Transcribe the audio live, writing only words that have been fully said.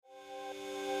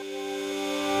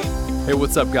Hey,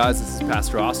 what's up, guys? This is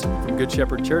Pastor Austin from Good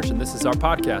Shepherd Church, and this is our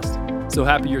podcast. So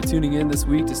happy you're tuning in this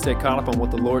week to stay caught up on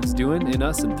what the Lord's doing in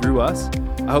us and through us.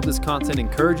 I hope this content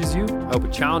encourages you. I hope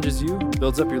it challenges you,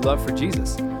 builds up your love for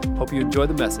Jesus. Hope you enjoy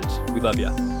the message. We love you.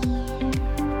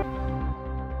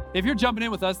 If you're jumping in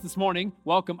with us this morning,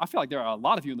 welcome. I feel like there are a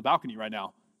lot of you in the balcony right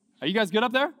now. Are you guys good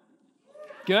up there?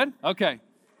 Good? Okay.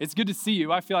 It's good to see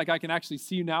you. I feel like I can actually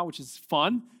see you now, which is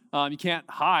fun. You can't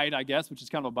hide, I guess, which is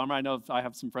kind of a bummer. I know if I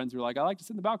have some friends who are like, I like to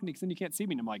sit in the balcony because then you can't see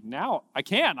me. And I'm like, now I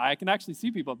can. I can actually see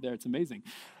people up there. It's amazing.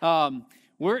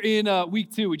 We're in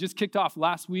week 2. We just kicked off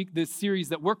last week this series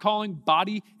that we're calling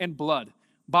Body and Blood.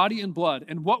 Body and Blood.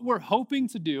 And what we're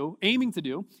aiming to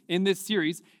do in this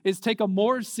series is take a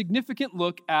more significant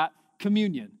look at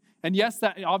communion. And yes,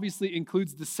 that obviously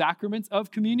includes the sacraments of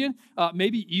communion.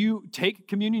 Maybe you take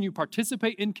communion, you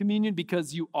participate in communion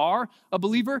because you are a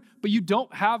believer, but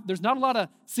there's not a lot of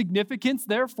significance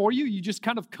there for you. You just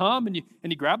kind of come and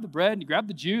you grab the bread and you grab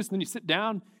the juice and then you sit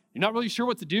down. You're not really sure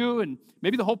what to do, and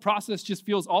maybe the whole process just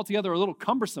feels altogether a little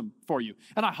cumbersome for you.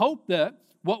 And I hope that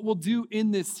what we'll do in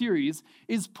this series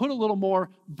is put a little more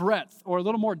breadth or a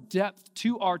little more depth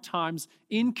to our times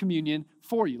in communion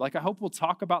for you. Like, I hope we'll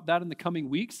talk about that in the coming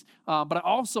weeks, but I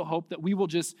also hope that we will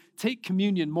just take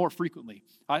communion more frequently.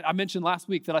 I mentioned last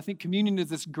week that I think communion is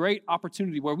this great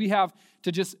opportunity where we have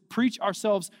to just preach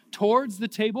ourselves towards the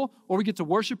table, or we get to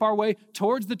worship our way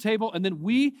towards the table, and then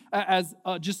we, as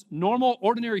just normal,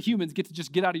 ordinary humans, get to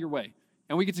just get out of your way.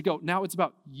 And we get to go, now it's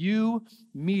about you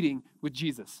meeting with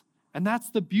Jesus. And that's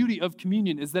the beauty of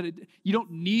communion, is that you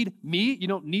don't need me, you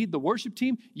don't need the worship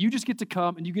team. You just get to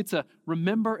come and you get to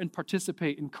remember and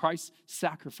participate in Christ's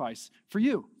sacrifice for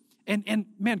you. And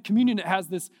man, communion, it has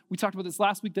this, we talked about this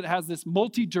last week, that it has this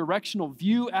multi-directional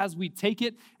view as we take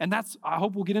it. And I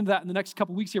hope we'll get into that in the next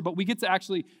couple weeks here, but we get to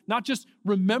actually not just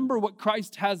remember what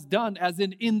Christ has done as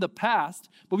in the past,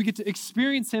 but we get to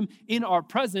experience him in our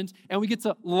present, and we get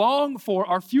to long for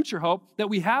our future hope that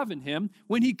we have in him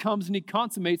when he comes and he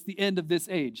consummates the end of this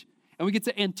age. And we get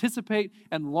to anticipate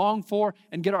and long for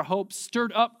and get our hope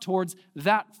stirred up towards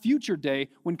that future day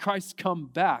when Christ comes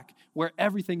back, where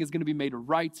everything is going to be made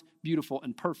right, beautiful,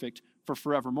 and perfect for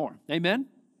forevermore. Amen?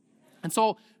 And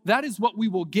so that is what we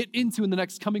will get into in the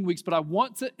next coming weeks, but I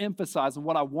want to emphasize, and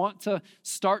what I want to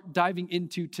start diving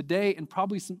into today and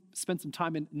probably spend some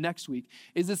time in next week,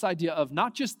 is this idea of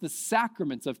not just the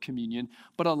sacraments of communion,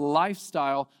 but a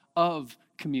lifestyle of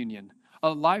communion. A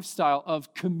lifestyle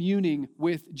of communing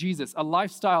with Jesus, a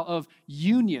lifestyle of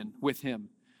union with him.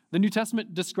 The New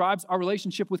Testament describes our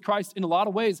relationship with Christ in a lot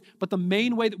of ways, but the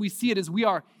main way that we see it is we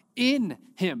are in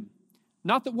him.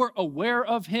 Not that we're aware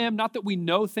of him, not that we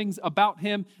know things about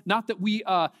him, not that we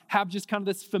have just kind of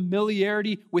this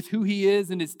familiarity with who he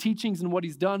is and his teachings and what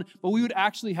he's done, but we would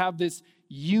actually have this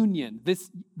union,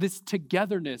 this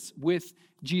togetherness with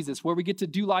Jesus, where we get to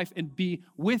do life and be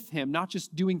with him, not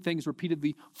just doing things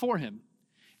repeatedly for him.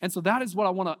 And so that is what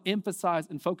I want to emphasize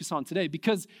and focus on today,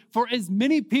 because for as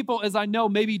many people as I know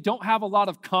maybe don't have a lot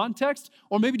of context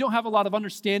or maybe don't have a lot of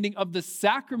understanding of the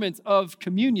sacraments of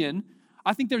communion,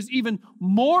 I think there's even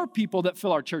more people that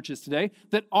fill our churches today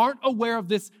that aren't aware of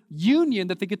this union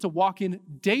that they get to walk in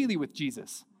daily with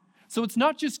Jesus. So it's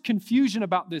not just confusion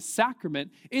about this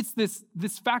sacrament, it's this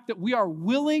fact that we are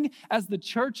willing as the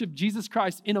Church of Jesus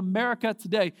Christ in America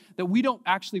today that we don't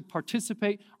actually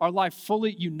participate our life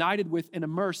fully united with and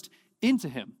immersed into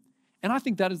him. And I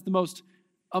think that is the most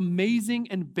amazing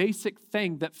and basic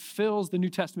thing that fills the New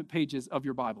Testament pages of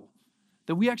your Bible.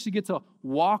 That we actually get to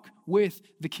walk with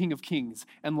the King of Kings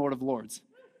and Lord of Lords.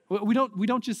 We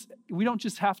don't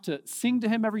just have to sing to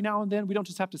him every now and then. We don't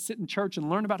just have to sit in church and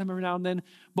learn about him every now and then.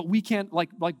 But we can,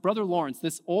 like Brother Lawrence,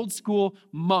 this old school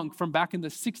monk from back in the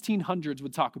 1600s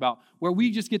would talk about, where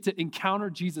we just get to encounter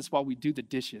Jesus while we do the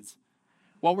dishes,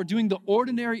 while we're doing the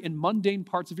ordinary and mundane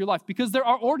parts of your life. Because there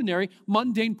are ordinary,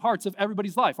 mundane parts of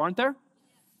everybody's life, aren't there?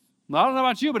 Well, I don't know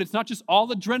about you, but it's not just all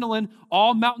adrenaline,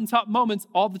 all mountaintop moments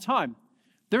all the time.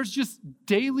 There's just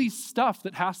daily stuff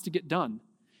that has to get done.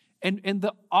 And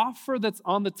the offer that's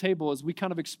on the table as we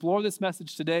kind of explore this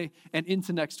message today and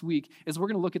into next week is we're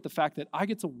going to look at the fact that I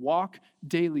get to walk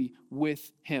daily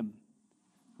with him.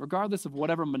 Regardless of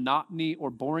whatever monotony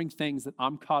or boring things that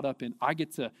I'm caught up in, I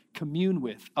get to commune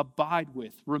with, abide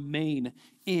with, remain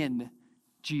in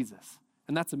Jesus.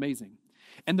 And that's amazing.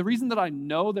 And the reason that I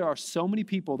know there are so many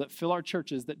people that fill our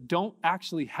churches that don't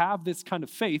actually have this kind of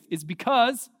faith is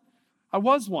because I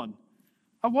was one.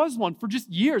 I was one for just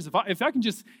years. If I can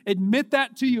just admit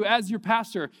that to you as your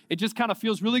pastor, it just kind of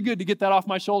feels really good to get that off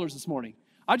my shoulders this morning.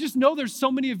 I just know there's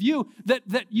so many of you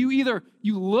that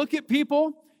you look at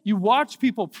people, you watch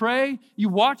people pray, you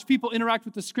watch people interact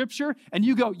with the scripture, and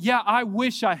you go, yeah, I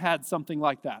wish I had something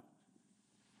like that.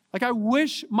 Like, I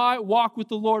wish my walk with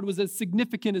the Lord was as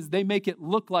significant as they make it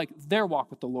look like their walk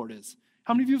with the Lord is.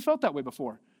 How many of you have felt that way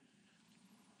before?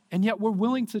 And yet we're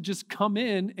willing to just come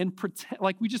in and pretend,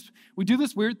 like we do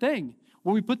this weird thing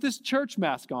where we put this church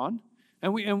mask on,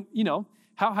 and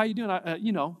how you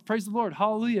doing? Praise the Lord,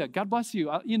 hallelujah, God bless you,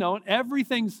 and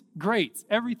everything's great,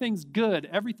 everything's good,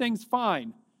 everything's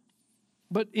fine.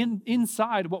 But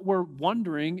inside, what we're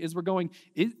wondering is we're going,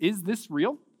 is this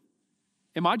real?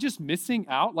 Am I just missing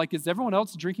out? Like, is everyone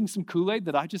else drinking some Kool-Aid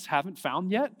that I just haven't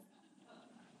found yet?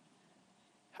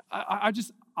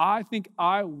 I think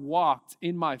I walked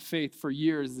in my faith for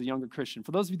years as a younger Christian.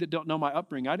 For those of you that don't know my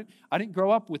upbringing, I didn't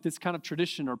grow up with this kind of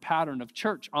tradition or pattern of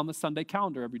church on the Sunday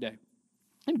calendar every day.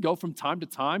 I'd go from time to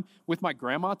time with my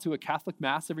grandma to a Catholic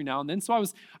mass every now and then. So I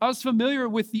was familiar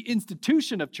with the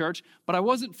institution of church, but I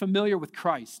wasn't familiar with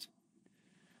Christ.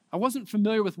 I wasn't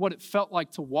familiar with what it felt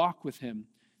like to walk with him,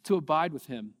 to abide with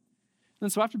him.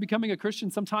 And so after becoming a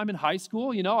Christian sometime in high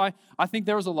school, I think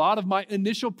there was a lot of my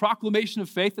initial proclamation of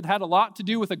faith that had a lot to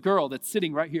do with a girl that's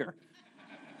sitting right here.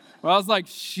 Where I was like,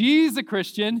 she's a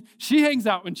Christian, she hangs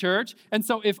out in church, and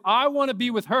so if I want to be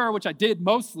with her, which I did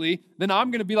mostly, then I'm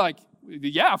going to be like,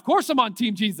 yeah, of course I'm on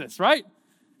Team Jesus, right?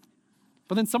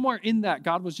 But then somewhere in that,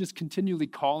 God was just continually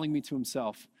calling me to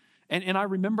himself. And I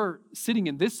remember sitting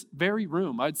in this very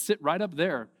room. I'd sit right up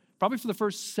there, probably for the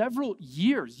first several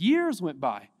years went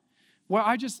by, where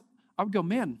I would go,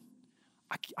 man,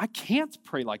 I can't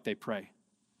pray like they pray.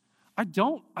 I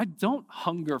don't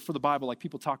hunger for the Bible like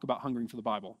people talk about hungering for the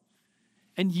Bible.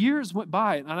 And years went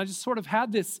by, and I just sort of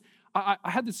had this, I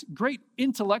had this great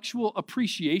intellectual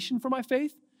appreciation for my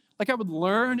faith. Like, I would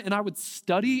learn and I would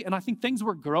study, and I think things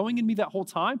were growing in me that whole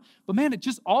time. But man, it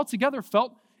just altogether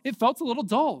felt a little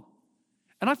dull.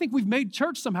 And I think we've made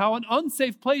church somehow an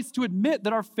unsafe place to admit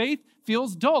that our faith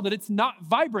feels dull, that it's not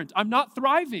vibrant. I'm not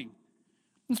thriving.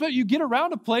 And so you get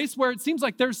around a place where it seems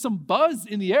like there's some buzz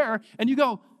in the air, and you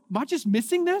go, am I just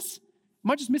missing this? Am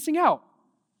I just missing out?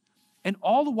 And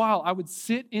all the while, I would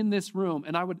sit in this room,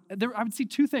 and I would see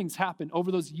two things happen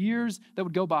over those years that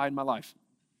would go by in my life.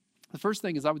 The first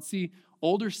thing is I would see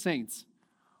older saints,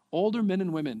 older men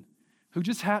and women who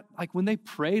just had, like, when they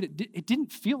prayed, it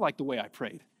didn't feel like the way I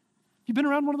prayed. You been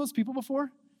around one of those people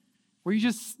before? Where you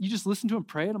just listen to them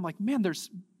pray, and I'm like, man, there's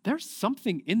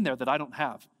something in there that I don't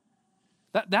have.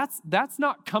 That's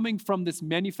not coming from this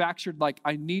manufactured, like,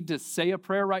 I need to say a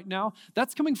prayer right now.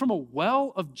 That's coming from a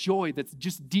well of joy that's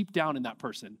just deep down in that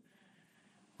person.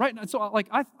 Right? And so, like,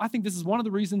 I think this is one of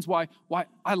the reasons why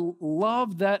I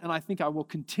love that, and I think I will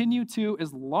continue to,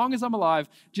 as long as I'm alive,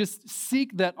 just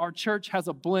seek that our church has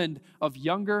a blend of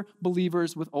younger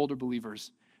believers with older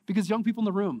believers. Because young people in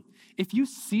the room, if you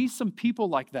see some people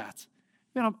like that,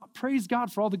 man, praise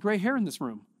God for all the gray hair in this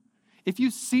room. If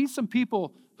you see some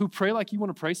people who pray like you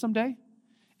want to pray someday,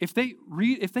 if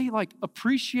they like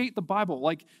appreciate the Bible,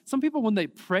 like some people when they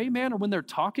pray, man, or when they're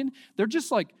talking, they're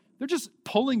just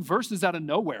pulling verses out of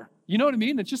nowhere. You know what I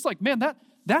mean? It's just like, man,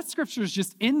 that scripture is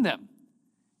just in them.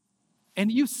 And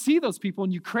you see those people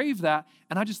and you crave that.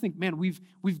 And I just think, man,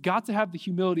 we've got to have the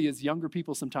humility as younger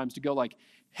people sometimes to go like,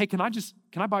 hey, can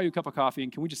I buy you a cup of coffee,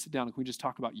 and can we just sit down and can we just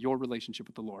talk about your relationship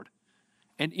with the Lord?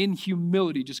 And in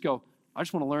humility, just go, I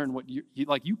just want to learn what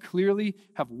you clearly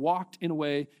have walked in a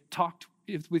way, talked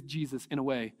with Jesus in a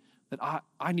way that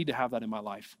I need to have that in my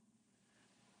life.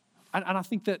 And I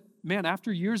think that, man,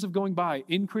 after years of going by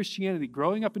in Christianity,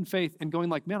 growing up in faith and going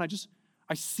like, man,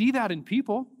 I see that in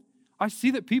people. I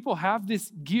see that people have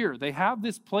this gear. They have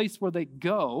this place where they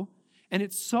go, and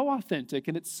it's so authentic,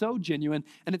 and it's so genuine,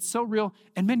 and it's so real.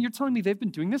 And man, you're telling me they've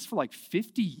been doing this for like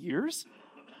 50 years?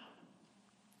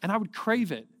 And I would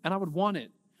crave it, and I would want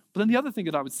it. But then the other thing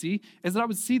that I would see is that I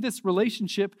would see this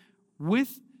relationship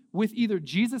with either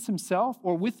Jesus himself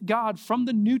or with God from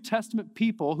the New Testament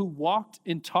people who walked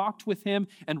and talked with him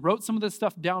and wrote some of this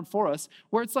stuff down for us,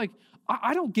 where it's like,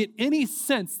 I don't get any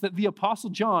sense that the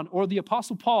Apostle John or the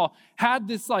Apostle Paul had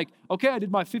this like, okay, I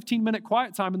did my 15-minute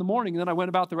quiet time in the morning and then I went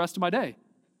about the rest of my day.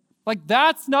 Like,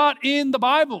 that's not in the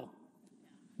Bible.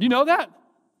 Do you know that?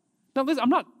 Now,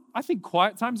 listen, I think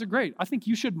quiet times are great. I think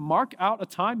you should mark out a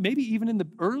time, maybe even in the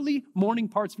early morning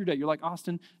parts of your day. You're like,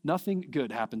 Austin, nothing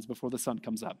good happens before the sun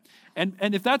comes up. And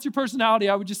if that's your personality,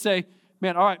 I would just say,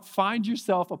 man, all right, find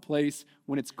yourself a place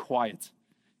when it's quiet.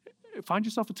 Find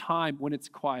yourself a time when it's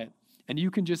quiet. And you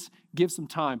can just give some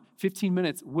time. 15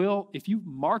 minutes will, if you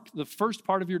mark the first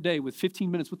part of your day with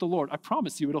 15 minutes with the Lord, I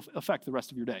promise you it'll affect the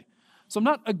rest of your day. So I'm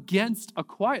not against a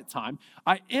quiet time.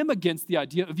 I am against the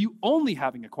idea of you only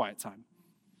having a quiet time.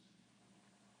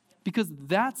 because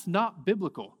that's not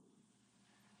biblical.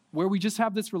 Where we just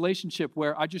have this relationship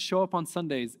where I just show up on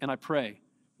Sundays and I pray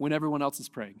when everyone else is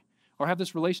praying. Or have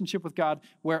this relationship with God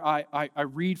where I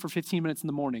read for 15 minutes in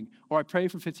the morning, or I pray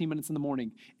for 15 minutes in the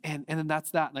morning, and then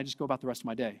that's that, and I just go about the rest of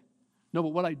my day. No, but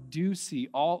what I do see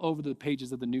all over the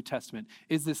pages of the New Testament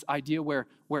is this idea where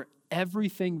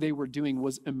everything they were doing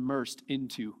was immersed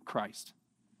into Christ.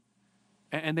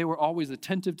 And they were always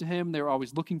attentive to him, they were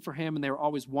always looking for him, and they were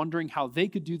always wondering how they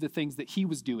could do the things that he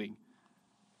was doing.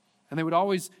 And they would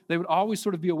always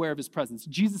sort of be aware of his presence.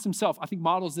 Jesus himself, I think,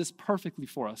 models this perfectly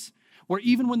for us, where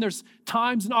even when there's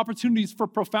times and opportunities for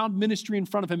profound ministry in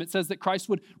front of him, it says that Christ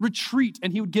would retreat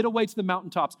and he would get away to the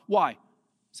mountaintops. Why?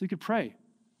 So he could pray,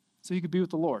 so he could be with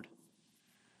the Lord.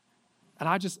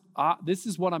 And this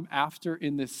is what I'm after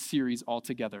in this series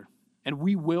altogether. And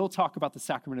we will talk about the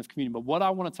sacrament of communion, but what I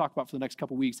want to talk about for the next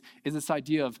couple weeks is this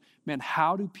idea of, man,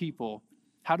 how do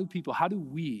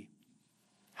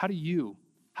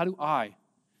I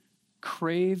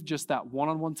crave just that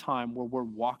one-on-one time where we're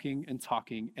walking and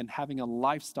talking and having a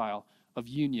lifestyle of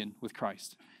union with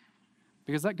Christ?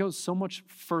 Because that goes so much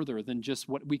further than just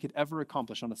what we could ever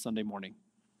accomplish on a Sunday morning.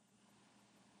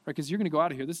 Right? Because you're going to go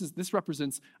out of here. This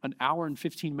represents an hour and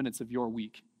 15 minutes of your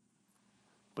week.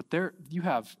 But there you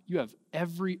have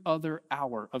every other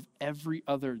hour of every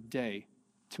other day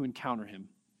to encounter him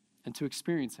and to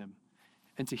experience him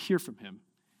and to hear from him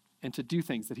and to do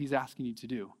things that he's asking you to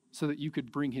do so that you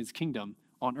could bring his kingdom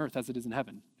on earth as it is in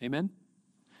heaven. Amen?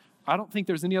 I don't think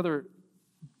there's any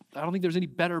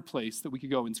better place that we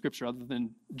could go in Scripture other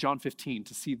than John 15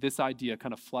 to see this idea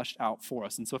kind of fleshed out for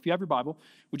us. And so if you have your Bible,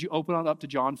 would you open it up to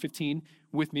John 15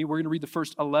 with me? We're going to read the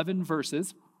first 11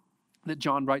 verses that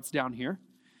John writes down here.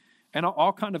 And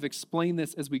I'll kind of explain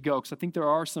this as we go, because I think there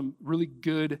are some really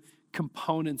good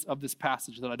components of this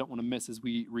passage that I don't want to miss as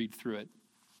we read through it.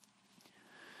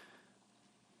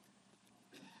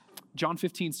 John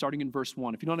 15, starting in verse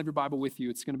 1. If you don't have your Bible with you,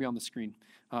 it's going to be on the screen.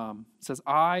 It says,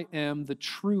 I am the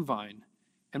true vine,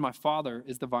 and my Father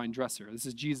is the vine dresser. This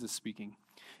is Jesus speaking.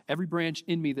 Every branch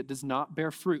in me that does not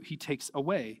bear fruit, he takes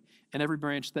away. And every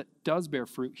branch that does bear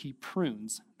fruit, he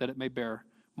prunes, that it may bear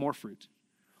more fruit.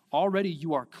 Already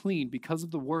you are clean because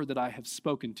of the word that I have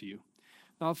spoken to you.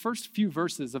 Now, the first few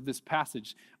verses of this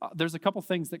passage, there's a couple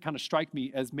things that kind of strike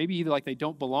me as maybe either like they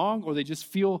don't belong or they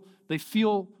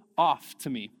feel off to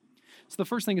me. So the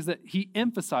first thing is that Jesus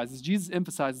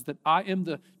emphasizes that I am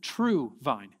the true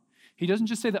vine. He doesn't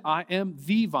just say that I am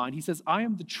the vine. He says, I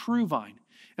am the true vine.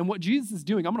 And what Jesus is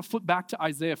doing, I'm going to flip back to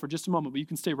Isaiah for just a moment, but you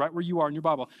can stay right where you are in your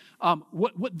Bible.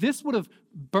 What this would have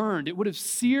burned, it would have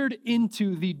seared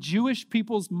into the Jewish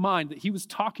people's mind that he was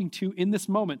talking to in this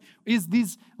moment, is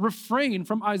this refrain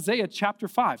from Isaiah chapter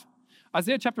 5.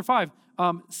 Isaiah chapter 5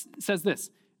 says this.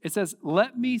 It says,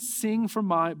 let me sing for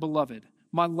my beloved,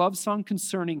 my love song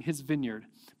concerning his vineyard.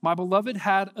 My beloved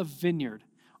had a vineyard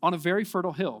on a very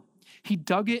fertile hill. He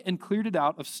dug it and cleared it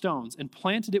out of stones and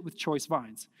planted it with choice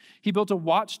vines. He built a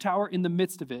watchtower in the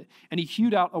midst of it, and he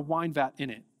hewed out a wine vat in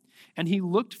it. And he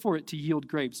looked for it to yield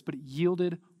grapes, but it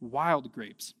yielded wild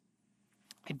grapes.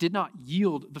 It did not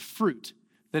yield the fruit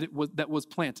that was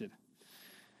planted.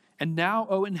 And now,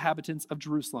 O inhabitants of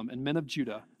Jerusalem and men of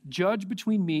Judah, judge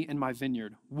between me and my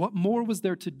vineyard. What more was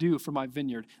there to do for my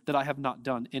vineyard that I have not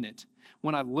done in it?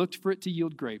 When I looked for it to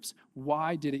yield grapes,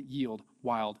 why did it yield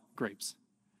wild grapes?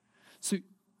 So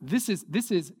this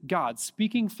is God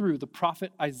speaking through the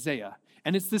prophet Isaiah.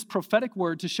 And it's this prophetic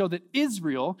word to show that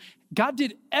God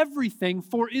did everything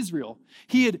for Israel.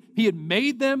 He had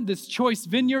made them this choice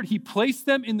vineyard. He placed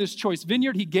them in this choice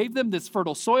vineyard. He gave them this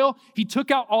fertile soil. He took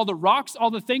out all the rocks,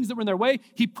 all the things that were in their way.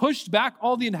 He pushed back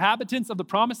all the inhabitants of the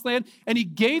promised land, and he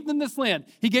gave them this land.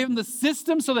 He gave them the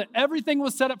system so that everything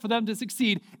was set up for them to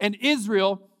succeed, and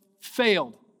Israel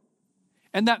failed.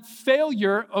 And that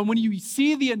failure, when you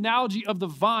see the analogy of the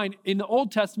vine in the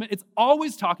Old Testament, it's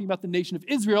always talking about the nation of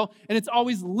Israel, and it's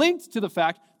always linked to the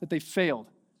fact that they failed,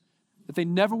 that they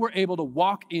never were able to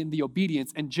walk in the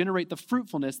obedience and generate the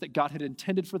fruitfulness that God had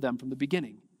intended for them from the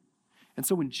beginning. And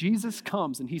so when Jesus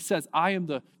comes and he says, I am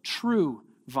the true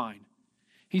vine,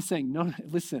 he's saying, no,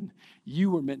 listen,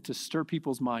 you were meant to stir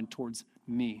people's mind towards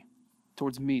me,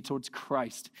 towards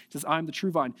Christ. He says, I am the true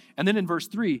vine. And then in verse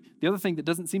 3, the other thing that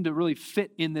doesn't seem to really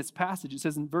fit in this passage, it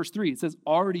says in verse 3, it says,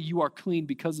 already you are clean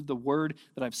because of the word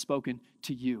that I've spoken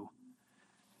to you.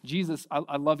 Jesus,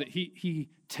 I love it. He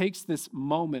takes this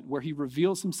moment where he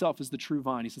reveals himself as the true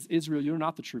vine. He says, Israel, you're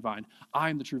not the true vine. I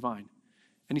am the true vine.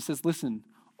 And he says, listen,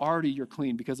 already you're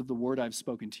clean because of the word I've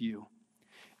spoken to you.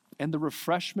 And the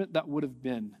refreshment that would have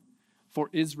been for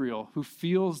Israel, who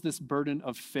feels this burden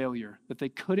of failure, that they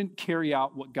couldn't carry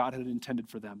out what God had intended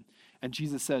for them. And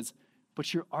Jesus says,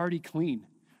 but you're already clean.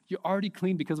 You're already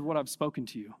clean because of what I've spoken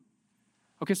to you.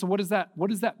 Okay, so what does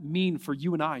that mean for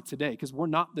you and I today? Because we're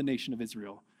not the nation of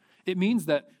Israel. It means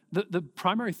that the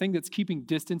primary thing that's keeping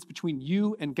distance between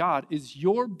you and God is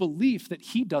your belief that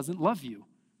he doesn't love you.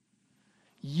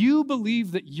 You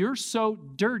believe that you're so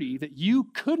dirty that you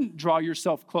couldn't draw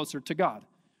yourself closer to God,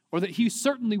 or that he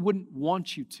certainly wouldn't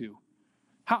want you to.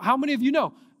 How many of you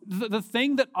know the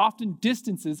thing that often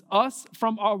distances us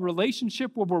from our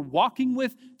relationship where we're walking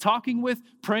with, talking with,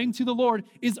 praying to the Lord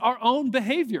is our own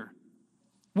behavior?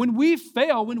 When we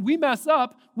fail, when we mess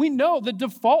up, we know the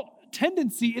default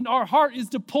tendency in our heart is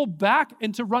to pull back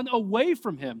and to run away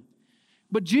from him.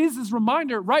 But Jesus'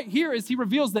 reminder right here is he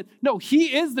reveals that, no,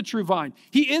 he is the true vine.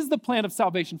 He is the plan of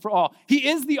salvation for all. He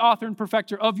is the author and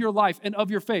perfecter of your life and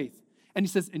of your faith. And he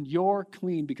says, and you're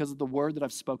clean because of the word that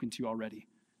I've spoken to you already.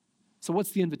 So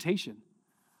what's the invitation?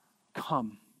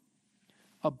 Come,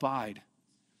 abide,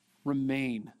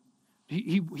 remain.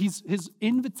 His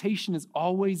invitation is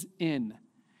always in.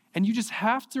 And you just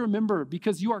have to remember,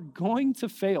 because you are going to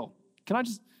fail. Can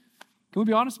we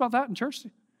be honest about that in church?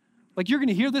 Like, you're going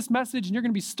to hear this message and you're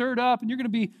going to be stirred up and you're going to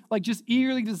be like just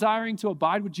eagerly desiring to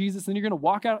abide with Jesus, and you're going to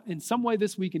walk out in some way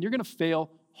this week and you're going to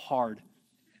fail hard.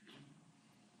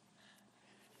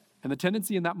 And the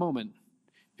tendency in that moment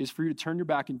is for you to turn your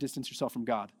back and distance yourself from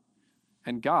God.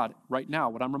 And God, right now,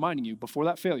 what I'm reminding you before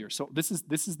that failure, so this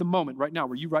is the moment right now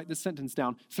where you write this sentence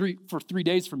down for 3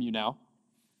 days from you now,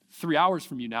 3 hours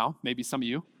from you now, maybe some of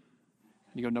you,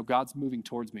 and you go, no, God's moving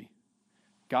towards me.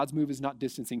 God's move is not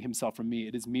distancing himself from me.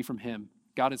 It is me from him.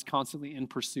 God is constantly in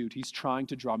pursuit. He's trying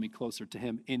to draw me closer to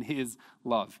him in his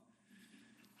love.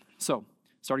 So,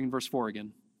 starting in verse 4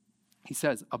 again, he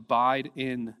says, abide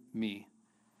in me.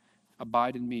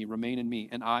 Abide in me, remain in me,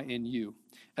 and I in you.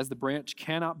 As the branch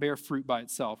cannot bear fruit by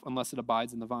itself unless it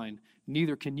abides in the vine,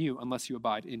 neither can you unless you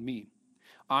abide in me.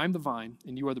 I am the vine,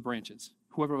 and you are the branches.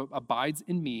 Whoever abides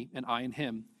in me and I in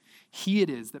him, he it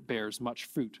is that bears much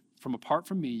fruit. From apart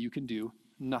from me, you can do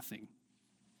nothing.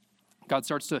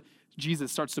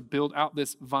 Jesus starts to build out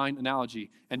this vine analogy,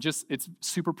 and it's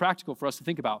super practical for us to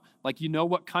think about. Like, you know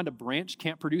what kind of branch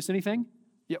can't produce anything?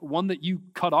 Yeah, one that you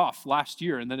cut off last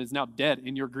year and then is now dead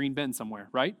in your green bin somewhere,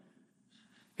 right?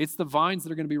 It's the vines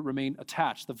that are going to remain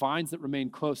attached, the vines that remain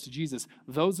close to Jesus.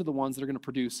 Those are the ones that are going to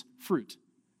produce fruit.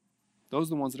 Those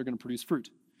are the ones that are going to produce fruit.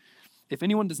 If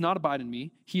anyone does not abide in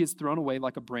me, he is thrown away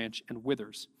like a branch and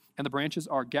withers. And the branches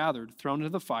are gathered, thrown into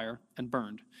the fire, and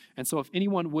burned. And so if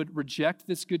anyone would reject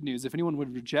this good news, if anyone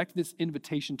would reject this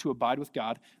invitation to abide with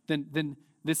God, then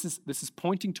this is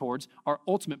pointing towards our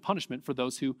ultimate punishment for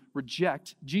those who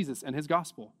reject Jesus and his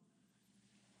gospel.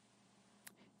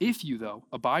 If you, though,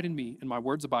 abide in me and my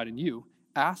words abide in you,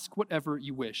 ask whatever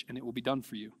you wish, and it will be done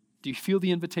for you. Do you feel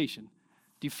the invitation?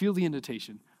 Do you feel the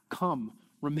invitation? Come,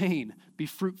 remain, be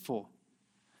fruitful.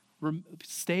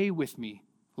 Stay with me.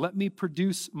 Let me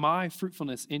produce my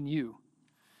fruitfulness in you.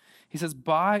 He says,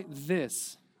 by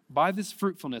this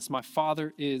fruitfulness, my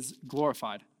Father is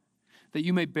glorified, that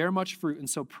you may bear much fruit and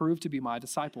so prove to be my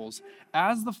disciples.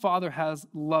 As the Father has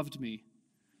loved me,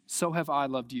 so have I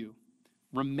loved you.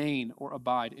 Remain or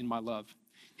abide in my love.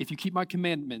 If you keep my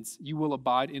commandments, you will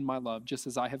abide in my love, just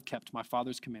as I have kept my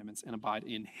Father's commandments and abide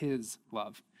in his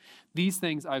love. These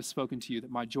things I have spoken to you,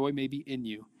 that my joy may be in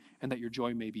you and that your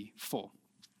joy may be full.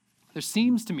 There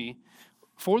seems to me,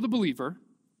 for the believer,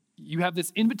 you have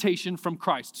this invitation from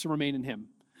Christ to remain in him.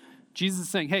 Jesus is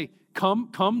saying, hey,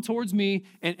 come towards me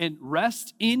and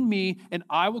rest in me, and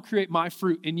I will create my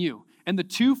fruit in you. And the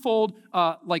twofold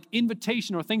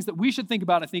invitation, or things that we should think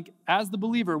about, I think, as the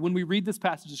believer when we read this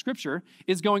passage of Scripture,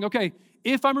 is going, okay,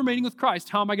 if I'm remaining with Christ,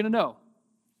 how am I going to know?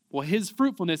 Well, his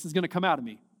fruitfulness is going to come out of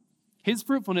me. His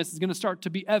fruitfulness is going to start to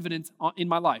be evident in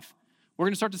my life. We're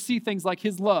going to start to see things like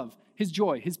his love, his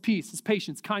joy, his peace, his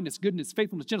patience, kindness, goodness,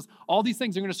 faithfulness, gentleness. All these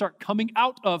things are going to start coming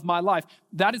out of my life.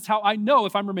 That is how I know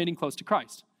if I'm remaining close to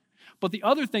Christ. But the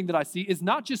other thing that I see is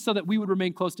not just so that we would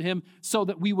remain close to him, so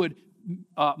that we would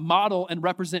model and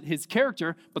represent his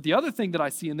character, but the other thing that I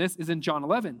see in this is in John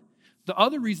 11. The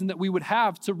other reason that we would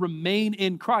have to remain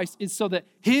in Christ is so that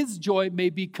his joy may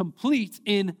be complete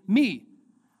in me.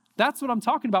 That's what I'm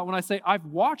talking about when I say I've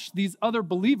watched these other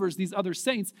believers, these other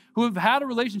saints who have had a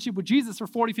relationship with Jesus for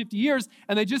 40, 50 years,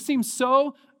 and they just seem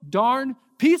so darn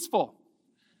peaceful.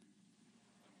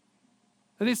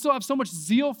 And they still have so much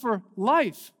zeal for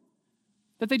life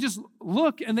that they just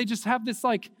look and they just have this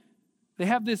they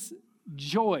have this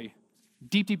joy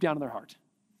deep, deep down in their heart,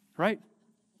 right?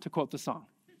 To quote the song.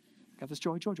 Got this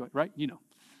joy, joy, joy, right? You know.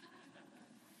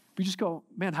 we just go,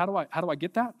 man, how do I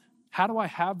get that? How do I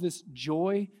have this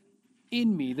joy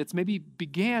in me that's maybe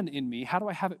began in me? How do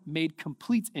I have it made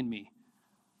complete in me?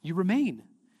 You remain.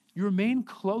 You remain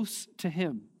close to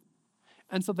him.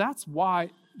 And so that's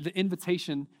why the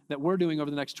invitation that we're doing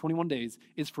over the next 21 days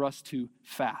is for us to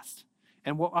fast.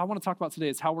 And what I want to talk about today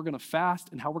is how we're going to fast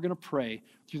and how we're going to pray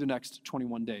through the next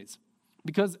 21 days.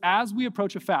 Because as we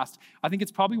approach a fast, I think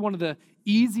it's probably one of the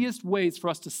easiest ways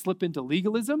for us to slip into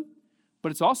legalism,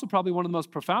 but it's also probably one of the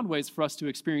most profound ways for us to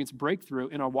experience breakthrough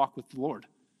in our walk with the Lord.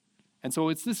 And so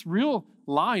it's this real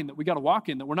line that we got to walk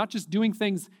in, that we're not just doing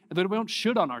things that we don't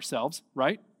should on ourselves,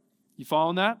 right? You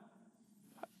following that?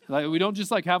 Like, we don't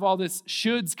just have all this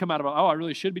shoulds come out of, I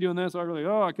really should be doing this,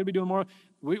 I could be doing more.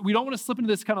 We don't want to slip into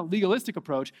this kind of legalistic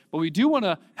approach, but we do want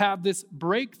to have this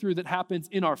breakthrough that happens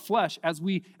in our flesh as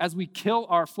we kill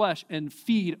our flesh and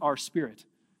feed our spirit,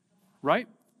 right?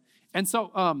 And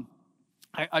so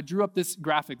I drew up this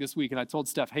graphic this week, and I told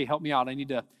Steph, hey, help me out. I need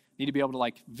to be able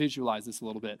to visualize this a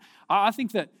little bit. I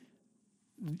think that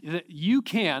you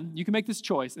can make this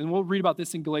choice, and we'll read about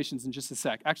this in Galatians in just a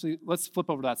sec. Actually, let's flip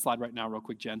over to that slide right now real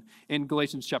quick, Jen, in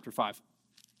Galatians chapter 5.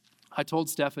 I told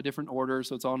Steph a different order,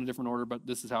 so it's all in a different order, but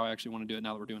this is how I actually want to do it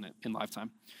now that we're doing it in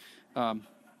lifetime.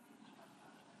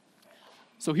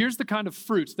 So here's the kind of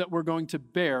fruit that we're going to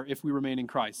bear if we remain in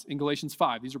Christ. In Galatians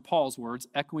 5, these are Paul's words,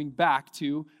 echoing back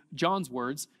to John's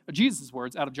words, Jesus'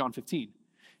 words out of John 15.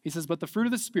 He says, but the fruit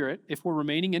of the Spirit, if we're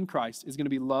remaining in Christ, is going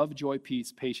to be love, joy,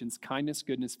 peace, patience, kindness,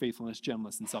 goodness, faithfulness,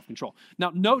 gentleness, and self-control.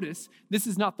 Now notice, this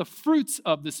is not the fruits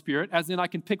of the Spirit, as in I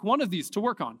can pick one of these to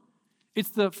work on. It's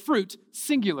the fruit,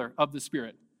 singular, of the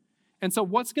Spirit. And so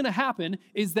what's going to happen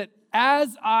is that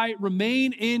as I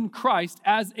remain in Christ,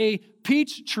 as a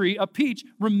peach tree, a peach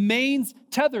remains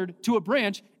tethered to a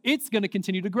branch, it's going to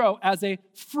continue to grow as a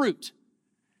fruit.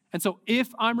 And so if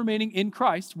I'm remaining in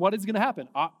Christ, what is going to happen?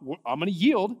 I'm going to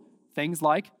yield things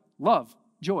like love,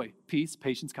 joy, peace,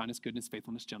 patience, kindness, goodness,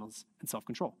 faithfulness, gentleness, and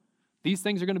self-control. These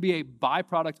things are going to be a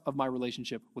byproduct of my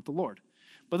relationship with the Lord.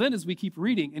 But then as we keep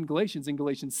reading in Galatians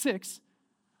 6,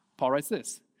 Paul writes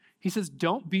this. He says,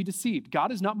 don't be deceived.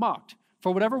 God is not mocked.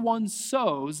 For whatever one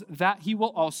sows, that he will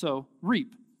also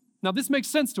reap. Now this makes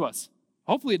sense to us.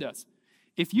 Hopefully it does.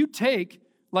 If you take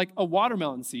a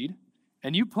watermelon seed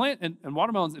and you plant, and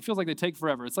watermelons, it feels like they take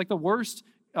forever. It's like the worst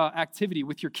activity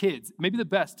with your kids. Maybe the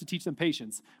best to teach them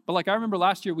patience. But I remember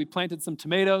last year we planted some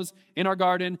tomatoes in our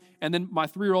garden, and then my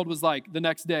 3-year-old was like the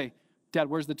next day, Dad,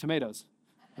 where's the tomatoes?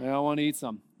 I want to eat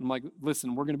some. I'm like,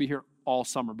 listen, we're going to be here all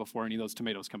summer before any of those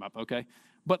tomatoes come up, okay?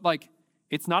 But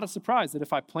it's not a surprise that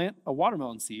if I plant a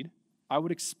watermelon seed, I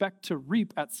would expect to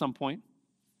reap at some point.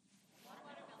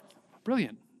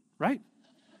 Brilliant, right?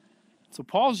 So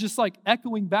Paul's just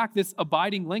echoing back this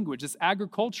abiding language, this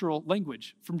agricultural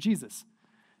language from Jesus.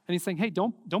 And he's saying, hey,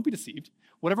 don't be deceived.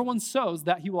 Whatever one sows,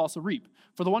 that he will also reap.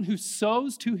 For the one who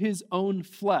sows to his own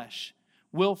flesh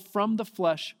will from the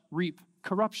flesh reap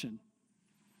corruption.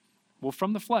 Will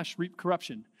from the flesh reap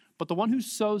corruption. But the one who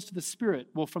sows to the Spirit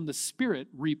will from the Spirit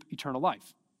reap eternal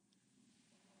life.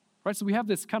 Right? So we have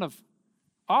this kind of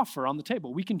offer on the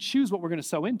table. We can choose what we're going to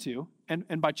sow into,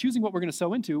 and by choosing what we're going to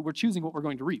sow into, we're choosing what we're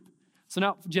going to reap. So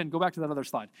now, Jen, go back to that other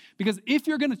slide. Because if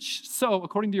you're going to sow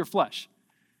according to your flesh,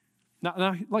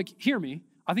 now, hear me.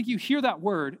 I think you hear that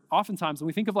word oftentimes when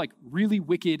we think of really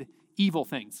wicked, evil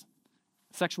things.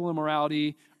 Sexual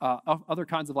immorality, other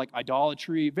kinds of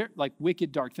idolatry, very,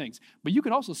 wicked, dark things. But you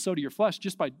can also sow to your flesh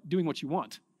just by doing what you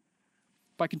want.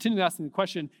 By continually asking the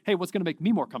question, hey, what's going to make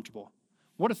me more comfortable?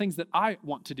 What are things that I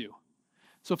want to do?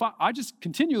 So if I just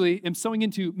continually am sowing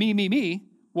into me,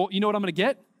 well, you know what I'm going to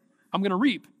get? I'm going to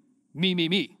reap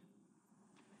me.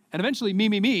 And eventually,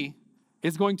 me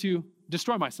is going to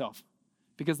destroy myself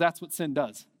because that's what sin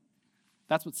does.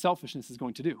 That's what selfishness is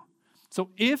going to do. So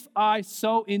if I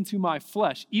sow into my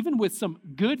flesh, even with some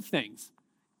good things,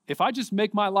 if I just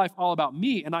make my life all about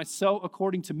me and I sow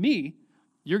according to me,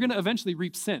 you're going to eventually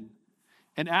reap sin.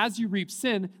 And as you reap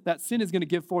sin, that sin is going to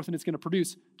give forth and it's going to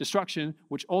produce destruction,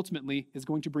 which ultimately is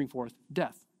going to bring forth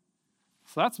death.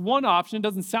 So that's one option.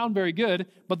 Doesn't sound very good.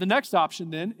 But the next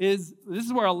option then is, this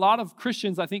is where a lot of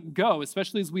Christians, I think, go,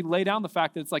 especially as we lay down the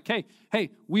fact that it's hey,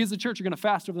 we as a church are going to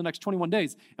fast over the next 21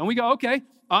 days. And we go, okay,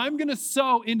 I'm going to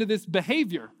sow into this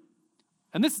behavior.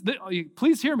 And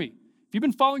please hear me. If you've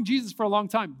been following Jesus for a long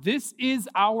time, this is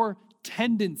our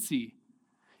tendency,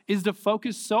 is to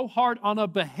focus so hard on a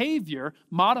behavior,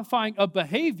 modifying a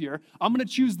behavior, I'm going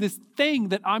to choose this thing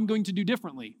that I'm going to do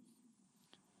differently.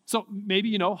 So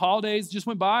maybe, holidays just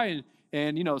went by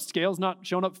and scale's not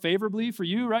showing up favorably for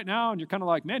you right now. And you're kind of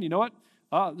like, man, you know what?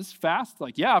 This is fast.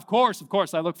 Yeah, of course.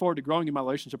 I look forward to growing in my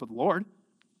relationship with the Lord,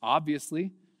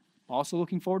 obviously. Also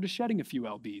looking forward to shedding a few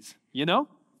LBs, you know?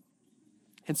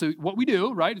 And so what we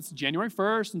do, right, it's January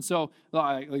 1st, and so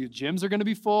like, gyms are going to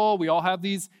be full. We all have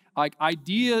these like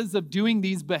ideas of doing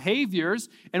these behaviors,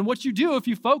 and what you do if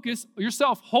you focus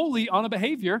yourself wholly on a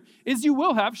behavior is you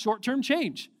will have short-term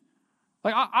change.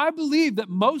 Like I believe that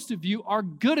most of you are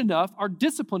good enough, are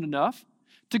disciplined enough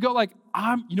to go like,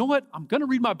 you know what, I'm going to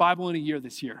read my Bible in a year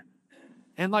this year.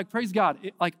 And like, praise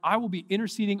God, I will be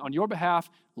interceding on your behalf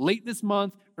late this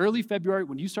month, early February,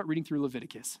 when you start reading through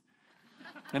Leviticus.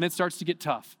 And it starts to get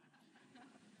tough.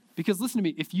 Because listen to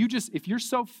me, if you're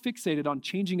so fixated on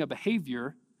changing a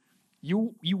behavior,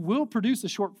 you will produce a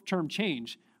short-term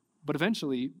change, but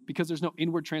eventually, because there's no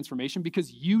inward transformation,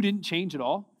 because you didn't change at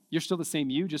all, you're still the same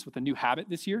you, just with a new habit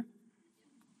this year,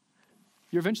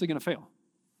 you're eventually going to fail.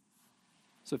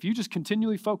 So if you just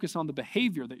continually focus on the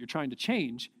behavior that you're trying to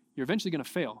change, you're eventually going to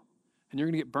fail, and you're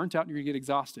going to get burnt out, and you're going to get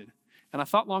exhausted. And I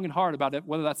thought long and hard about it,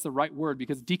 whether that's the right word,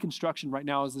 because deconstruction right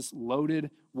now is this loaded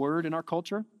word in our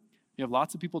culture. You have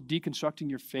lots of people deconstructing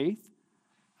your faith.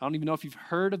 I don't even know if you've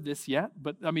heard of this yet,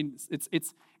 but I mean,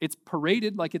 it's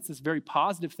paraded like it's this very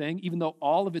positive thing, even though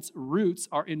all of its roots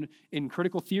are in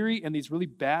critical theory and these really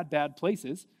bad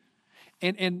places.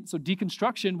 And so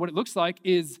deconstruction, what it looks like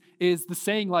is the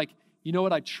saying like, you know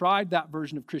what, I tried that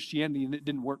version of Christianity and it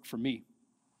didn't work for me.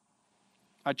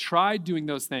 I tried doing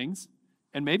those things.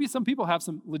 And maybe some people have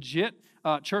some legit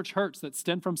church hurts that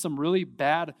stem from some really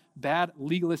bad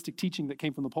legalistic teaching that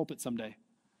came from the pulpit someday.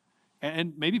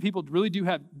 And maybe people really do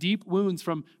have deep wounds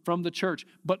from the church.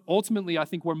 But ultimately, I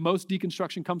think where most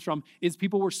deconstruction comes from is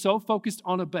people were so focused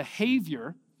on a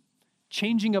behavior,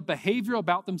 changing a behavior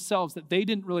about themselves that they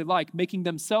didn't really like, making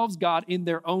themselves God in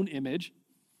their own image.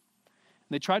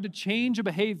 And they tried to change a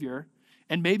behavior,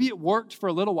 and maybe it worked for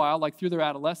a little while, like through their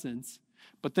adolescence.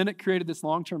 But then it created this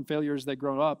long-term failure as they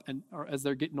grow up or as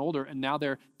they're getting older, and now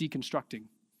they're deconstructing.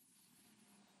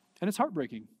 And it's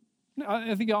heartbreaking.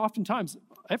 I think oftentimes,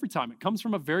 every time, it comes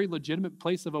from a very legitimate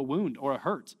place of a wound or a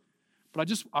hurt. But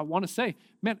I want to say,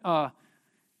 man,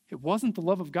 it wasn't the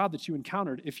love of God that you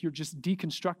encountered if you're just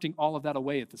deconstructing all of that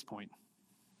away at this point.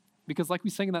 Because like we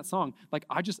sang in that song, like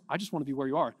I just want to be where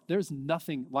you are. There's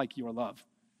nothing like your love.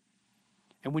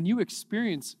 And when you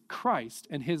experience Christ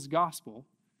and his gospel,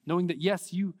 knowing that,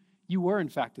 yes, you were in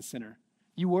fact a sinner.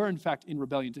 You were in fact in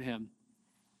rebellion to him.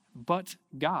 But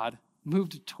God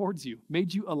moved towards you,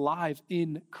 made you alive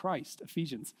in Christ,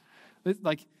 Ephesians. This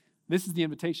is the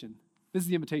invitation. This is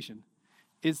the invitation,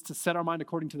 is to set our mind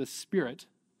according to the Spirit.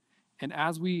 And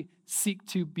as we seek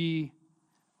to be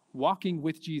walking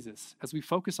with Jesus, as we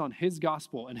focus on his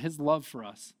gospel and his love for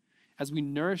us, as we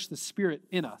nourish the Spirit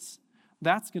in us,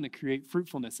 that's going to create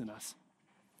fruitfulness in us.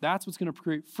 That's what's going to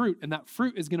create fruit, and that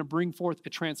fruit is going to bring forth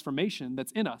a transformation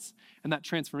that's in us, and that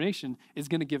transformation is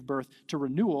going to give birth to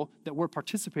renewal that we're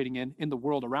participating in the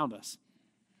world around us.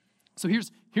 So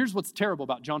here's what's terrible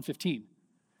about John 15.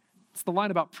 It's the line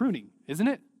about pruning, isn't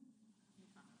it?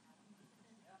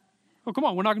 Oh, come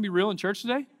on, we're not going to be real in church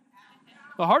today?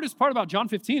 The hardest part about John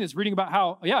 15 is reading about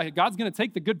how, God's going to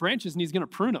take the good branches and he's going to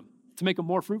prune them to make them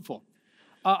more fruitful.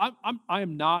 I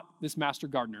am not this master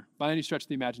gardener by any stretch of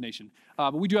the imagination,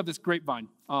 but we do have this grapevine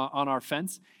on our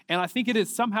fence, and I think it has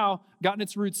somehow gotten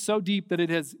its roots so deep that it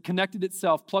has connected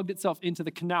itself, plugged itself into the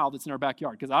canal that's in our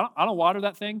backyard, because I don't water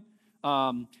that thing,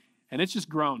 and it's just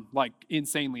grown like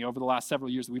insanely over the last several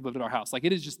years that we've lived at our house. Like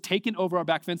it has just taken over our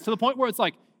back fence to the point where it's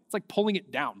like pulling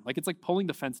it down, like it's like pulling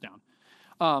the fence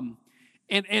down.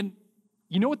 And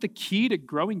you know what the key to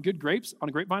growing good grapes on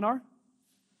a grapevine are?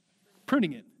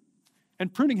 Pruning it.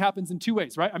 And pruning happens in two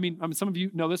ways, right? I mean, some of you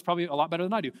know this probably a lot better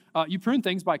than I do. You prune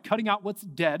things by cutting out what's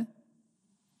dead.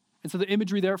 And so the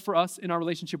imagery there for us in our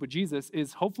relationship with Jesus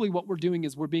is hopefully what we're doing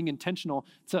is we're being intentional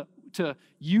to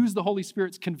use the Holy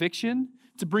Spirit's conviction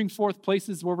to bring forth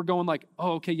places where we're going like,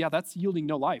 oh, okay, yeah, that's yielding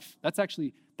no life.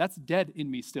 That's dead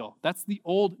in me still. That's the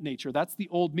old nature. That's the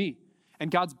old me. And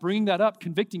God's bringing that up,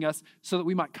 convicting us so that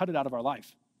we might cut it out of our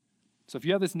life. So if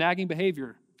you have this nagging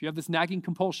behavior, if you have this nagging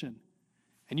compulsion,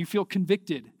 and you feel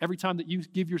convicted every time that you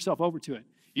give yourself over to it,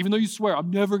 even though you swear, I'm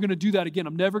never going to do that again.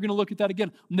 I'm never going to look at that again.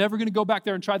 I'm never going to go back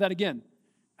there and try that again.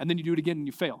 And then you do it again and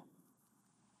you fail.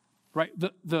 Right?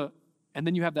 And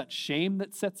then you have that shame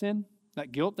that sets in,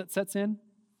 that guilt that sets in.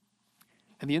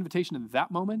 And the invitation in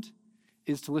that moment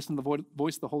is to listen to the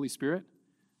voice of the Holy Spirit,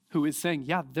 who is saying,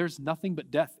 yeah, there's nothing but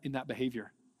death in that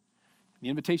behavior. The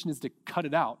invitation is to cut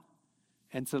it out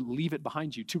and to leave it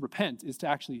behind you. To repent is to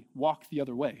actually walk the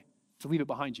other way, to leave it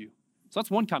behind you. So that's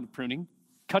one kind of pruning,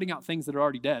 cutting out things that are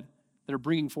already dead, that are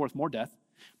bringing forth more death.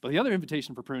 But the other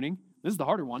invitation for pruning, this is the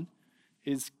harder one,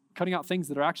 is cutting out things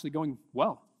that are actually going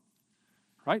well.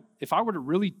 right? If I were to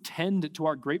really tend to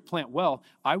our grape plant well,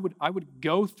 I would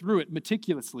go through it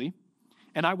meticulously,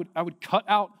 and I would cut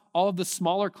out all of the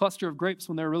smaller cluster of grapes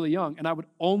when they were really young, and I would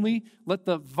only let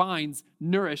the vines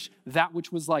nourish that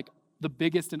which was like the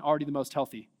biggest and already the most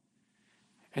healthy.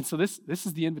 And so this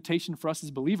is the invitation for us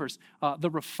as believers, the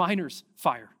refiner's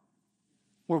fire.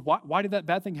 Or why did that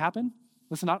bad thing happen?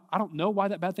 Listen, I don't know why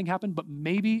that bad thing happened, but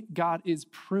maybe God is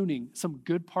pruning some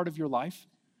good part of your life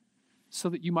so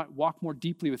that you might walk more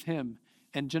deeply with him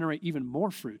and generate even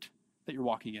more fruit that you're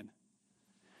walking in.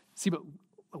 See, but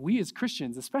we as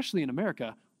Christians, especially in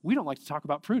America, we don't like to talk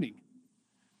about pruning.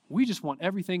 We just want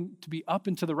everything to be up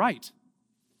and to the right.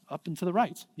 Up and to the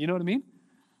right. You know what I mean?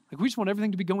 Like we just want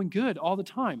everything to be going good all the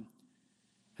time.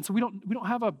 And so we don't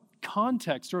have a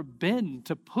context or a bin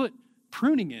to put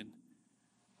pruning in.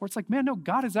 Where it's like, man, no,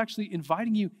 God is actually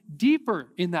inviting you deeper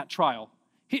in that trial.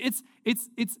 It's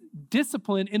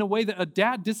discipline in a way that a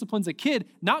dad disciplines a kid,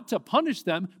 not to punish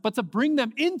them, but to bring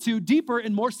them into deeper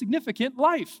and more significant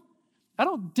life. I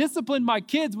don't discipline my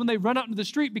kids when they run out into the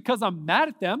street because I'm mad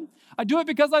at them. I do it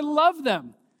because I love them.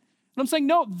 And I'm saying,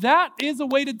 no, that is a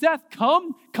way to death.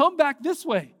 Come back this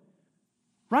way,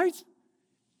 right?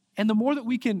 And the more that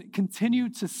we can continue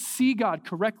to see God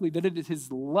correctly, that it is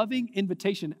his loving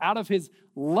invitation out of his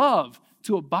love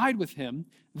to abide with him,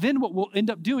 then what we'll end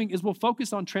up doing is we'll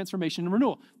focus on transformation and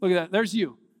renewal. Look at that. There's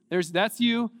you. That's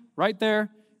you right there.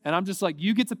 And I'm just like,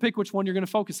 you get to pick which one you're going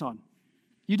to focus on.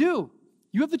 You do.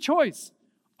 You have the choice.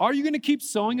 Are you going to keep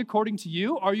sowing according to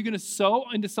you? Are you going to sow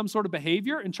into some sort of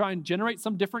behavior and try and generate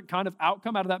some different kind of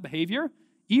outcome out of that behavior,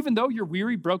 even though you're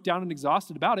weary, broke down, and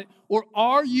exhausted about it? Or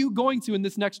are you going to, in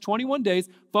this next 21 days,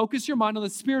 focus your mind on the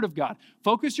Spirit of God,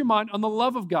 focus your mind on the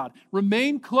love of God,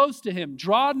 remain close to him,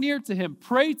 draw near to him,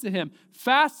 pray to him,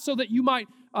 fast so that you might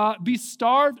be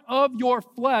starved of your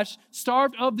flesh,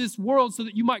 starved of this world, so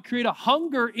that you might create a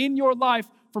hunger in your life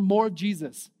for more of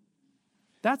Jesus?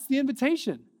 That's the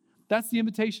invitation. That's the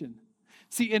invitation.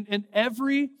 See, and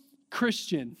every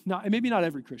Christian, maybe not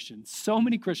every Christian, so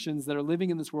many Christians that are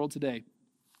living in this world today,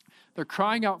 they're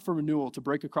crying out for renewal to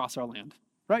break across our land,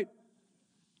 right?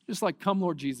 Just like, come,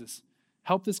 Lord Jesus,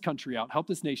 help this country out, help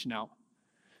this nation out.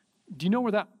 Do you know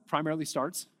where that primarily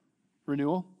starts?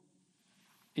 Renewal?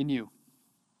 In you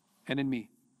and in me.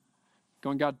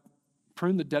 Going, God,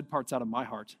 prune the dead parts out of my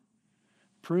heart.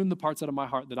 Prune the parts out of my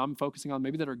heart that I'm focusing on,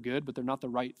 maybe that are good, but they're not the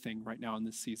right thing right now in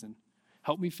this season.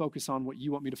 Help me focus on what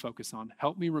you want me to focus on.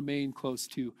 Help me remain close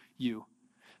to you.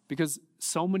 Because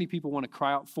so many people want to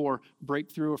cry out for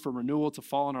breakthrough or for renewal to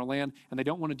fall on our land, and they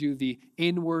don't want to do the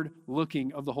inward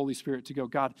looking of the Holy Spirit to go,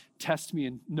 God, test me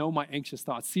and know my anxious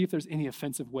thoughts. See if there's any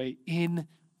offensive way in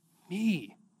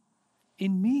me.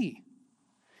 In me.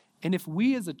 And if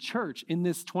we as a church in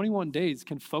this 21 days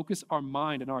can focus our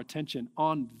mind and our attention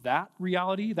on that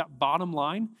reality, that bottom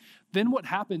line, then what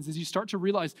happens is you start to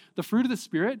realize the fruit of the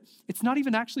Spirit, it's not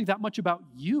even actually that much about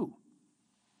you.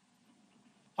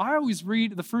 I always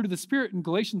read the fruit of the Spirit in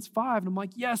Galatians 5, and I'm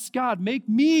like, yes, God, make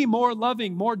me more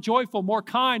loving, more joyful, more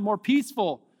kind, more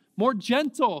peaceful, more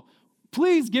gentle.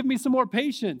 Please give me some more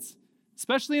patience,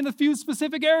 especially in the few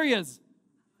specific areas,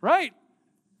 right?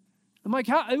 I'm like,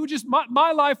 how, it would just,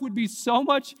 my life would be so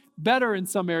much better in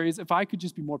some areas if I could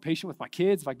just be more patient with my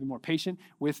kids, if I could be more patient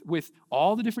with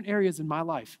all the different areas in my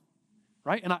life,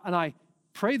 right? And I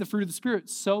pray the fruit of the Spirit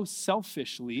so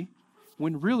selfishly,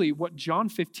 when really what John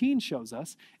 15 shows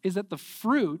us is that the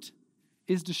fruit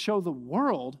is to show the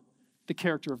world the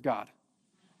character of God,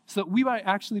 so that we might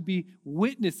actually be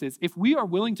witnesses. If we are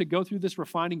willing to go through this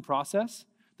refining process,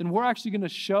 then we're actually going to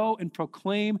show and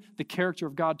proclaim the character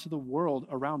of God to the world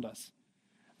around us.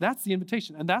 That's the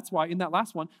invitation. And that's why in that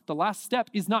last one, the last step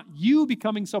is not you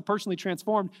becoming so personally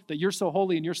transformed that you're so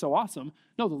holy and you're so awesome.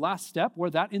 No, the last step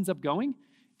where that ends up going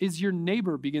is your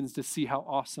neighbor begins to see how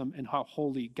awesome and how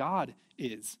holy God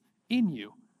is in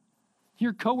you.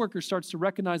 Your coworker starts to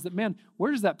recognize that, man,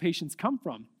 where does that patience come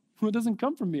from? Well, it doesn't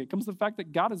come from me. It comes from the fact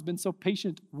that God has been so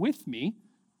patient with me.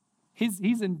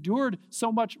 He's endured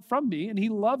so much from me, and he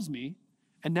loves me.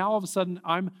 And now all of a sudden,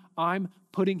 I'm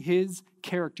putting his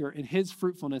character and his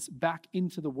fruitfulness back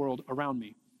into the world around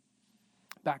me.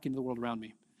 Back into the world around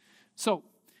me. So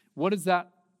what does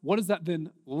that then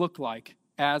look like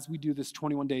as we do this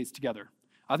 21 days together?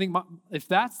 I think if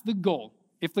that's the goal,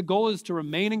 if the goal is to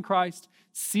remain in Christ,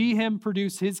 see him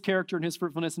produce his character and his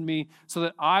fruitfulness in me so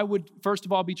that I would, first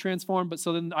of all, be transformed, but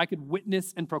so then I could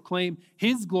witness and proclaim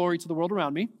his glory to the world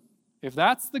around me. If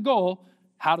that's the goal,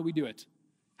 how do we do it?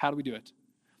 How do we do it?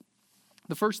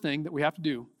 The first thing that we have to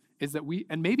do is that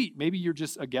and maybe you're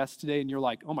just a guest today and you're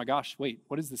like, oh my gosh, wait,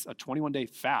 what is this, a 21-day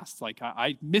fast? Like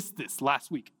I missed this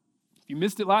last week. If you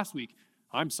missed it last week,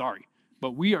 I'm sorry.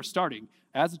 But we are starting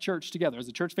as a church together, as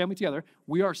a church family together,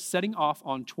 we are setting off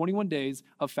on 21 days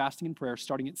of fasting and prayer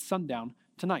starting at sundown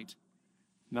tonight.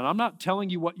 Now, I'm not telling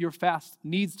you what your fast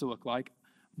needs to look like,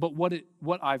 but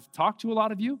what I've talked to a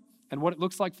lot of you and what it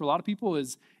looks like for a lot of people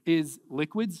is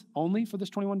liquids only for this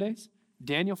 21 days,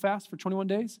 Daniel fast for 21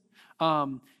 days,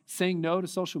 saying no to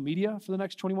social media for the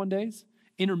next 21 days,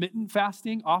 intermittent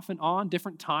fasting off and on,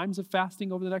 different times of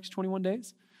fasting over the next 21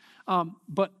 days.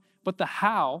 But the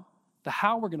how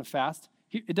we're going to fast,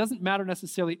 it doesn't matter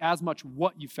necessarily as much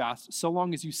what you fast, so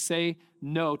long as you say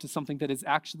no to something that is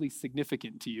actually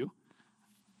significant to you,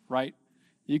 right?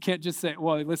 You can't just say,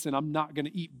 well, listen, I'm not going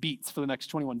to eat beets for the next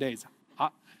 21 days. I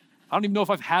don't even know if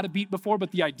I've had a beet before,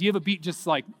 but the idea of a beet just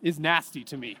is nasty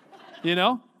to me, you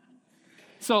know?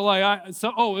 So it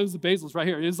was the basils right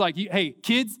here. It was like, hey,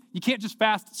 kids, you can't just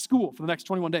fast school for the next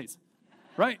 21 days,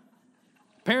 right?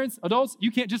 Parents, adults,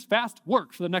 you can't just fast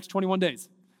work for the next 21 days,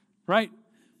 right?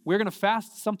 We're going to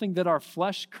fast something that our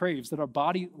flesh craves, that our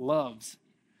body loves.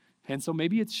 And so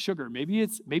maybe it's sugar, maybe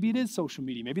it is social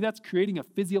media, maybe that's creating a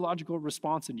physiological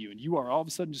response in you, and you are all of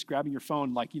a sudden just grabbing your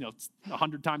phone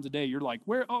 100 times a day. You're like,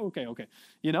 where? Oh, okay,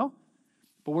 you know?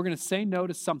 But we're going to say no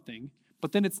to something,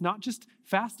 but then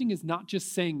fasting is not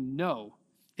just saying no,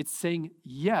 it's saying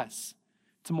yes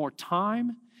to more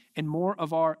time and more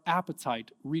of our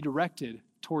appetite redirected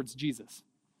towards Jesus.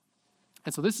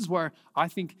 And so this is where I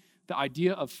think the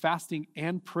idea of fasting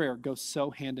and prayer goes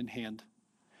so hand in hand.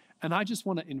 And I just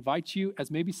want to invite you,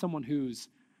 as maybe someone who's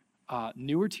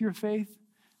newer to your faith,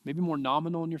 maybe more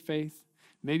nominal in your faith,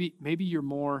 maybe you're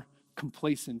more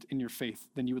complacent in your faith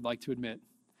than you would like to admit.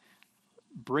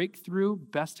 Breakthrough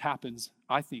best happens,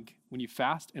 I think, when you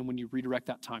fast and when you redirect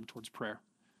that time towards prayer.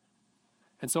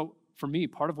 And so for me,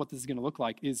 part of what this is going to look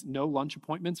like is no lunch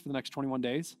appointments for the next 21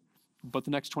 days, but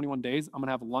the next 21 days, I'm going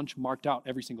to have lunch marked out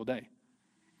every single day.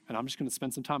 And I'm just going to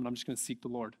spend some time and I'm just going to seek the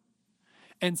Lord.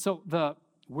 And so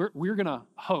we're going to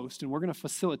host and we're going to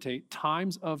facilitate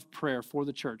times of prayer for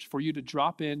the church, for you to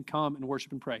drop in, come and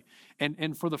worship and pray.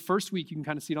 And for the first week, you can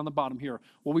kind of see it on the bottom here.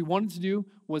 What we wanted to do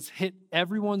was hit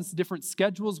everyone's different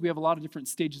schedules. We have a lot of different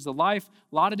stages of life,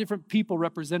 a lot of different people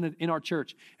represented in our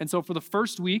church. And so for the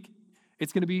first week,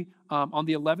 it's going to be on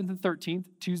the 11th and 13th,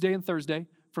 Tuesday and Thursday,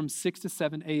 from 6 to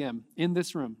 7 a.m. in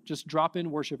this room. Just drop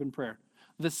in, worship, and prayer.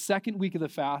 The second week of the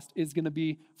fast is going to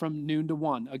be from noon to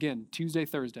 1. Again, Tuesday,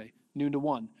 Thursday, noon to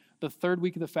 1. The third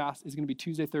week of the fast is going to be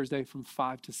Tuesday, Thursday, from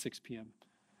 5 to 6 p.m.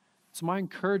 So my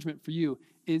encouragement for you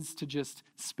is to just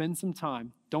spend some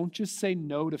time. Don't just say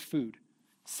no to food.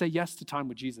 Say yes to time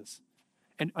with Jesus.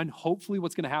 And hopefully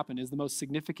what's going to happen is the most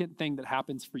significant thing that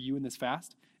happens for you in this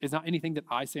fast is not anything that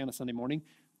I say on a Sunday morning,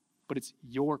 but it's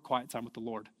your quiet time with the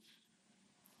Lord.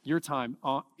 Your time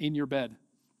in your bed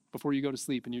before you go to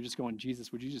sleep, and you're just going,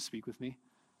 Jesus, would you just speak with me?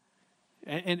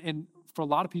 And for a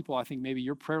lot of people, I think maybe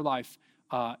your prayer life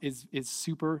is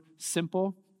super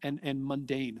simple and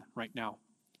mundane right now.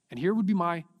 And here would be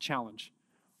my challenge.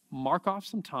 Mark off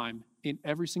some time in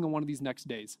every single one of these next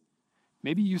days.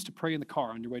 Maybe you used to pray in the car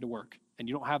on your way to work, and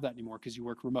you don't have that anymore because you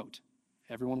work remote.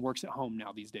 Everyone works at home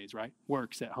now these days, right?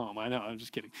 Works at home. I know, I'm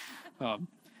just kidding.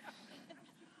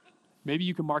 Maybe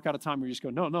you can mark out a time where you just go,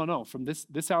 no. From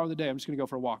this hour of the day, I'm just going to go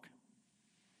for a walk.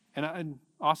 And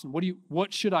Austin,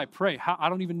 what should I pray? I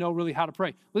don't even know really how to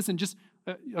pray. Listen, just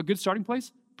a good starting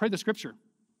place, pray the scripture.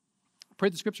 Pray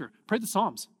the scripture. Pray the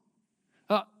Psalms.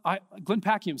 Glenn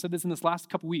Packiam said this in this last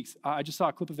couple weeks. I just saw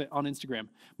a clip of it on Instagram.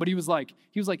 But he was like,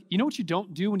 you know what you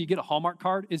don't do when you get a Hallmark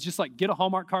card is just get a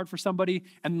Hallmark card for somebody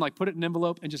and put it in an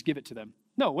envelope and just give it to them.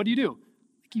 No, what do?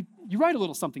 You write a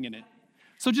little something in it.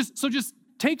 So just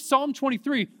take Psalm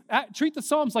 23, treat the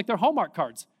Psalms like they're Hallmark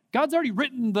cards. God's already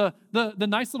written the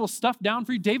nice little stuff down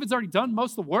for you. David's already done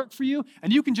most of the work for you.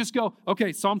 And you can just go,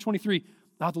 okay, Psalm 23,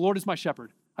 the Lord is my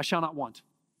shepherd. I shall not want.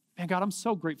 Man, God, I'm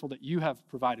so grateful that you have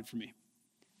provided for me.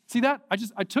 See that?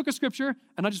 I took a scripture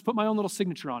and I just put my own little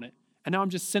signature on it. And now I'm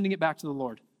just sending it back to the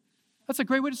Lord. That's a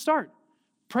great way to start.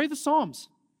 Pray the Psalms.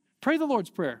 Pray the Lord's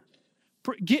Prayer.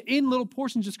 Get in little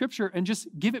portions of scripture and just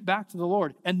give it back to the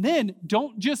Lord. And then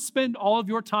don't just spend all of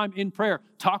your time in prayer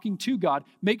talking to God.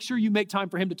 Make sure you make time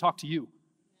for him to talk to you.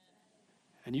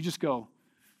 And you just go,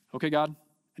 okay, God,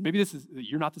 and maybe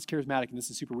you're not this charismatic and this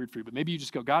is super weird for you, but maybe you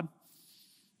just go, God,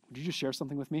 would you just share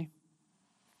something with me?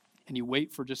 And you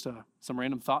wait for just some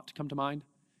random thought to come to mind.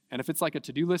 And if it's like a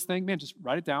to-do list thing, man, just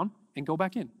write it down and go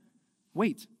back in.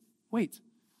 Wait.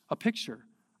 A picture,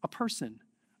 a person,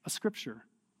 a scripture.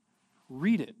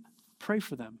 Read it, pray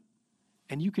for them.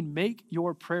 And you can make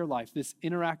your prayer life this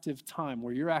interactive time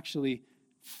where you're actually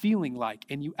feeling like,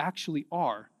 and you actually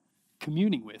are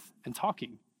communing with and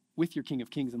talking with your King of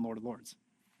Kings and Lord of Lords.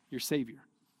 your Savior.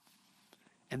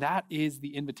 And that is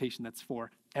the invitation that's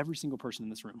for every single person in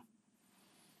this room.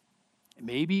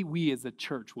 Maybe we as a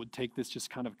church would take this just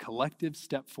kind of collective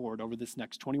step forward over this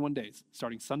next 21 days,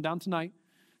 starting sundown tonight,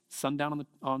 sundown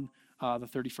on the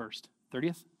 31st.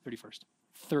 30th? 31st.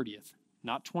 30th.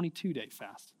 Not 22-day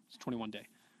fast. It's 21 day.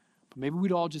 But maybe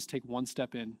we'd all just take one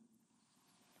step in,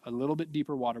 a little bit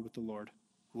deeper water with the Lord,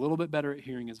 a little bit better at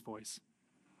hearing his voice.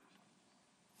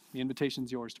 The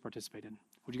invitation's yours to participate in.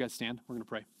 Would you guys stand? We're going to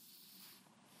pray.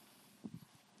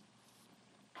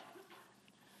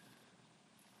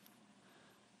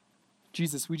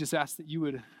 Jesus, we just ask that you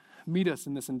would meet us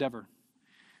in this endeavor,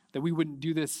 that we wouldn't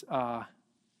do this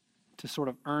to sort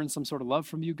of earn some sort of love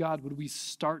from you, God. Would we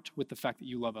start with the fact that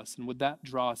you love us, and would that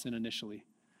draw us in initially?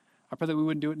 I pray that we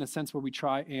wouldn't do it in a sense where we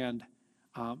try and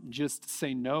just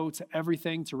say no to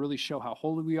everything to really show how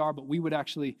holy we are, but we would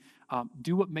actually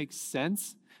do what makes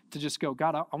sense to just go,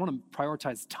 God, I want to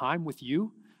prioritize time with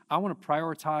you. I want to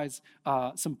prioritize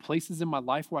some places in my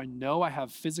life where I know I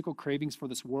have physical cravings for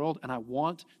this world, and I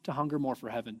want to hunger more for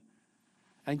heaven.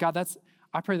 And God,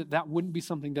 I pray that wouldn't be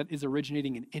something that is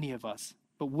originating in any of us,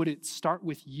 but would it start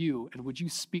with you, and would you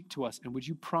speak to us, and would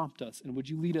you prompt us, and would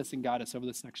you lead us and guide us over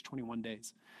this next 21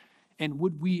 days? And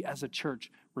would we as a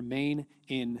church remain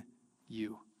in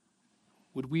you?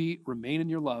 Would we remain in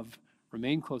your love,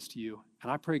 remain close to you?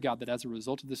 And I pray, God, that as a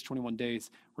result of this 21 days,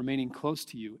 remaining close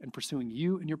to you and pursuing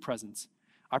you and your presence,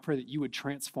 I pray that you would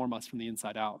transform us from the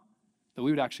inside out, that we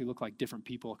would actually look like different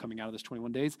people coming out of this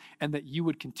 21 days, and that you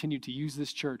would continue to use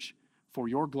this church for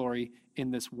your glory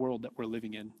in this world that we're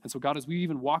living in. And so, God, as we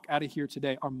even walk out of here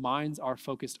today, our minds are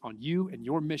focused on you and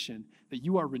your mission, that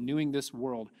you are renewing this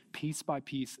world piece by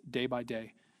piece, day by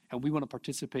day. And we want to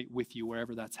participate with you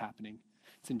wherever that's happening.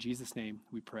 It's in Jesus' name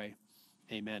we pray.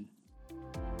 Amen.